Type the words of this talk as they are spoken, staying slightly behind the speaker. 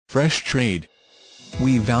Fresh trade.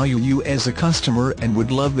 We value you as a customer and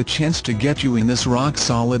would love the chance to get you in this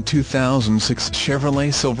rock-solid 2006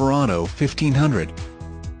 Chevrolet Silverado 1500.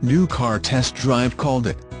 New car test drive called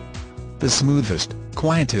it the smoothest,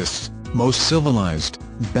 quietest, most civilized,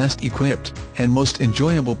 best equipped, and most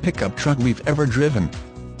enjoyable pickup truck we've ever driven.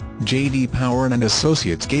 J.D. Power and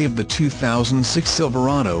Associates gave the 2006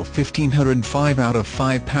 Silverado 1500 5 out of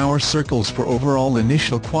 5 power circles for overall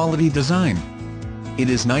initial quality design. It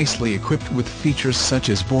is nicely equipped with features such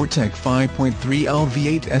as Vortec 5.3L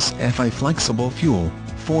V8 SFI flexible fuel,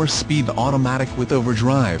 4-speed automatic with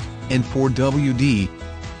overdrive, and 4WD.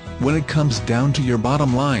 When it comes down to your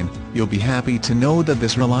bottom line, you'll be happy to know that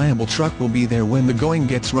this reliable truck will be there when the going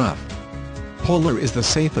gets rough. Polar is the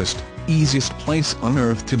safest, easiest place on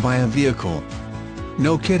earth to buy a vehicle.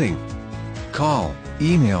 No kidding. Call,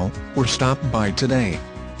 email, or stop by today.